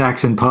the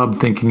Saxon Pub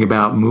thinking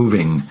about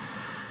moving.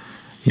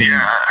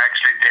 Yeah,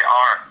 actually they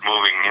are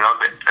moving.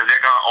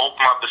 They're going to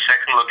open up the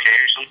second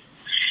location.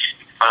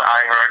 But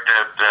I heard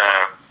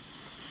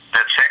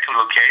that second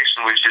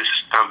location, which is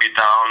going to be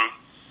down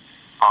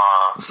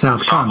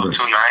South Congress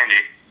 290.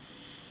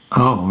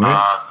 Oh, right.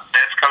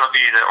 That's going to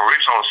be the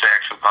original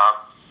Saxon Pub,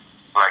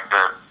 like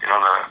the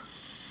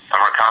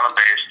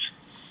Americana-based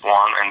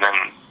one, and then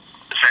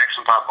the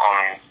Saxon Pub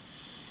on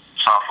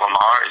South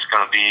Lamar is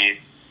going to be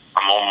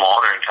a more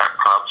modern type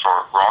club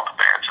for rock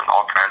bands and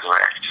all kinds of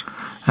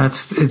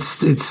acts.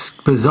 It's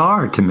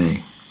bizarre to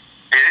me.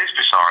 It is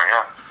bizarre,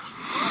 yeah.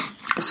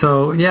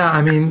 So yeah,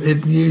 I mean,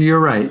 you're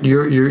right.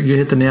 You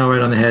hit the nail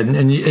right on the head,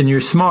 and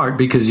you're smart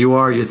because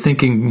you're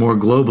thinking more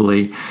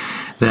globally.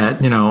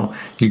 That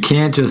you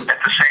can't just at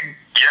the same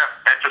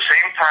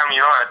time,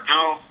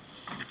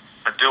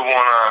 I do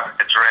want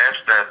to address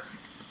that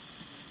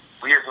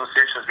we as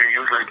musicians, we're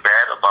usually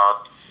bad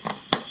about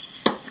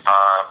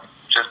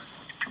just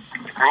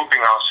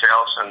grouping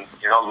ourselves and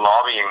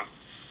lobbying,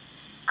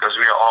 because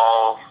we are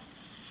all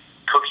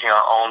cooking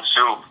our own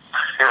soup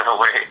in a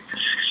way.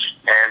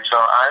 And so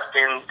I've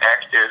been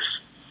active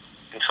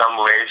in some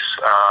ways,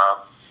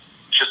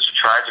 just to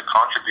try to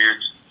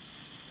contribute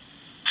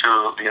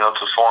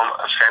to form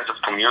a sense of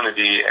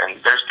community.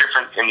 And there's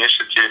different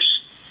initiatives.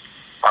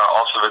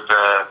 Also with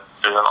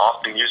there's an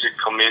Austin Music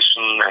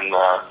Commission, and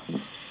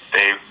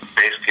they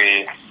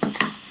basically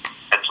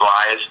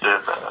advise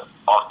the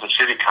Austin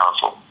City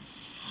Council.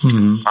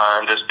 Mm-hmm.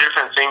 And there's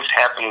different things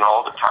happening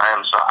all the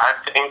time. So I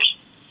think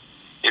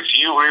if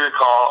you really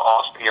call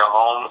Austin your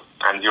home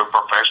and you're a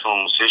professional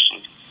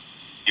musician,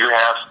 you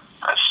have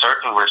a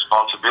certain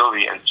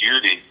responsibility and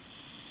duty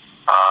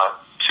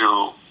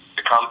to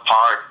become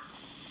part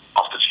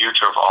of the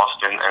future of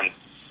Austin. And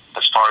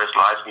as far as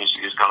live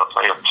music is going to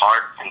play a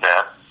part in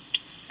that,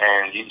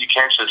 and you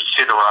can't just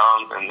sit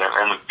around and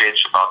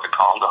bitch about the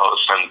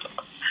condos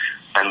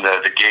and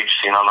the gigs,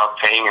 not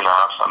paying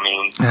enough. I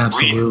mean,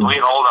 absolutely.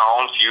 We hold our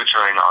own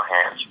future in our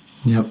hands.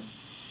 Yep.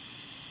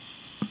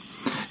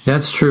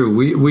 That's true.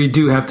 We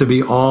do have to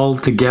be all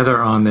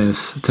together on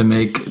this to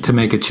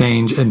make a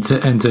change and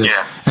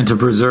to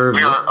preserve.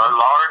 We are a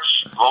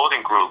large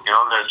voting group.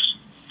 The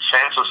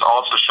census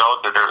also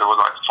showed that there was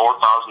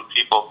 4,000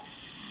 people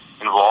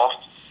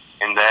involved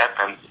in that,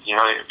 and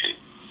if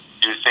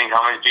you think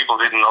how many people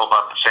didn't know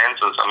about the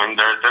census. I mean,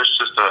 there's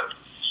just a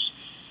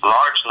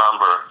large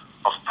number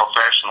of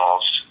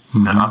professionals,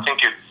 mm-hmm. and I think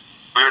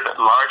we're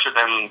larger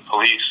than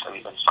police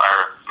and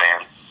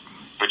firemen,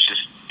 which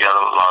is the other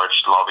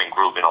large lobbying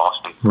group in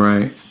Austin.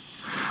 Right.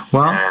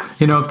 Well,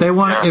 if they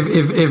want,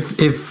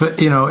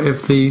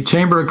 if the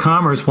Chamber of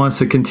Commerce wants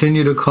to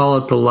continue to call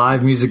it the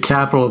live music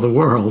capital of the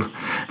world,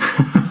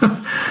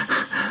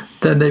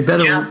 then they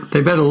better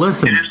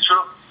listen. It is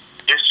true.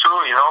 It's true,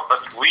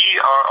 but we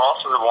are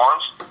also the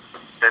ones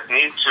that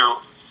need to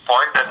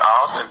point that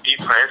out and be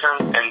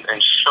present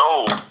and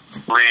show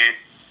really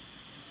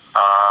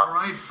all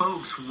right,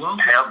 folks, welcome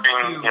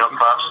helping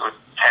clubs with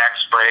tax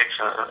breaks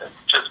and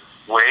just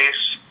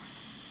ways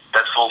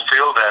that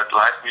fulfill that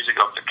live music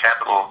of the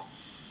capital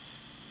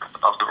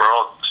of the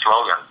world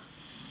slogan.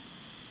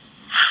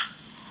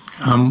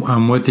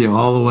 I'm with you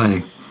all the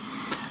way,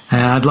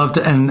 and I'd love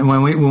to. And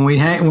when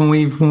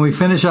we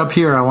finish up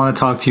here, I want to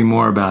talk to you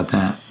more about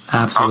that.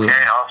 Absolutely.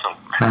 Okay, awesome.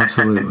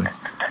 Absolutely. I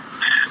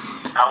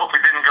hope we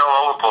didn't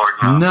go overboard.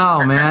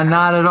 No, man,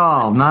 not at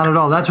all. Not at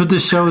all. That's what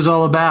this show is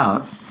all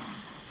about.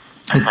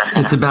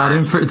 It's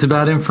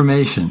about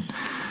information.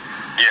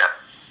 Yeah.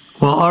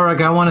 Well,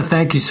 Ulrich, I want to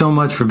thank you so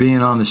much for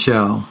being on the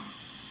show.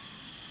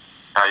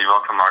 You're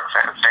welcome, Mark.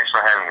 Thanks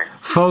for having me.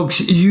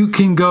 Folks, you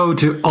can go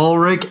to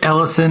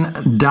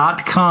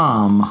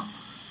ulrichellison.com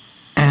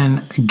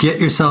and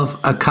get yourself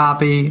a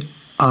copy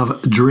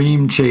of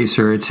Dream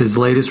Chaser. It's his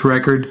latest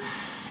record.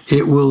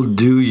 It will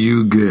do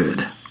you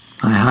good.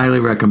 I highly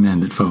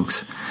recommend it,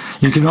 folks.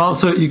 You can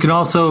also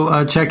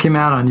check him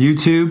out on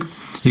YouTube.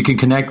 You can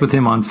connect with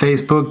him on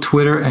Facebook,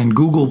 Twitter, and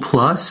Google+.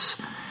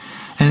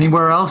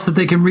 Anywhere else that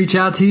they can reach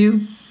out to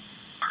you?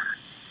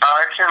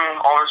 I can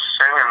always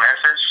send me a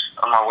message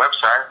on my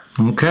website.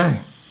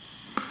 Okay.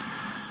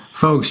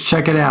 Folks,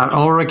 check it out,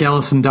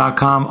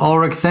 ulrichellison.com.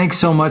 Ulrich, thanks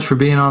so much for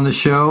being on the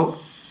show.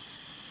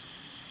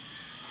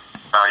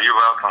 You're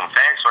welcome.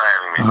 Thanks for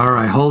having me. All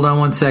right, hold on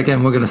one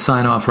second. We're going to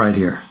sign off right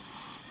here.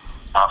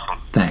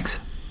 Awesome. Thanks.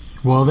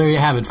 Well, there you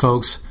have it,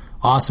 folks.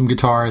 Awesome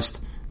guitarist,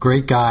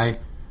 great guy,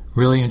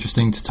 really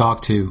interesting to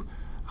talk to.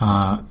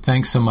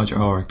 Thanks so much,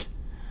 Ulrich.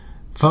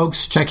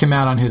 Folks, check him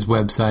out on his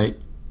website.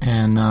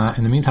 And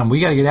in the meantime, we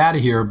got to get out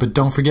of here, but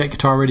don't forget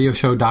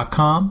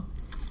guitarradioshow.com.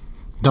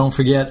 Don't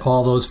forget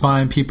all those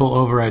fine people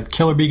over at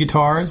Killer Bee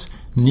Guitars,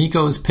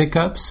 Nico's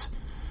Pickups,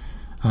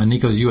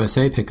 Nico's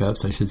USA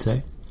Pickups, I should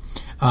say.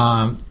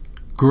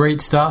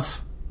 Great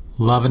stuff.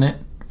 Loving it.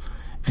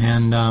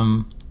 And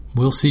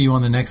we'll see you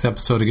on the next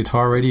episode of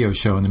Guitar Radio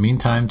Show. In the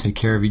meantime, take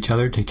care of each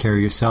other, take care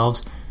of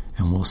yourselves,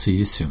 and we'll see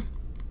you soon.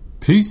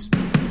 Peace.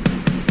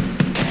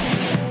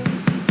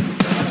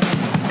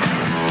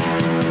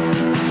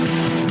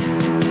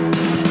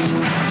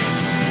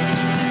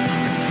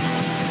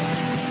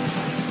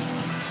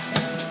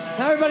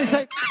 Everybody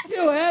say, "F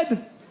you,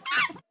 Ed."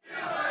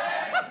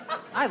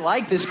 I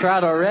like this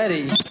crowd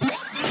already.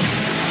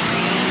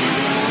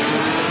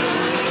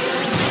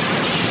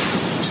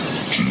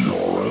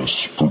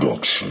 GRS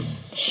Production.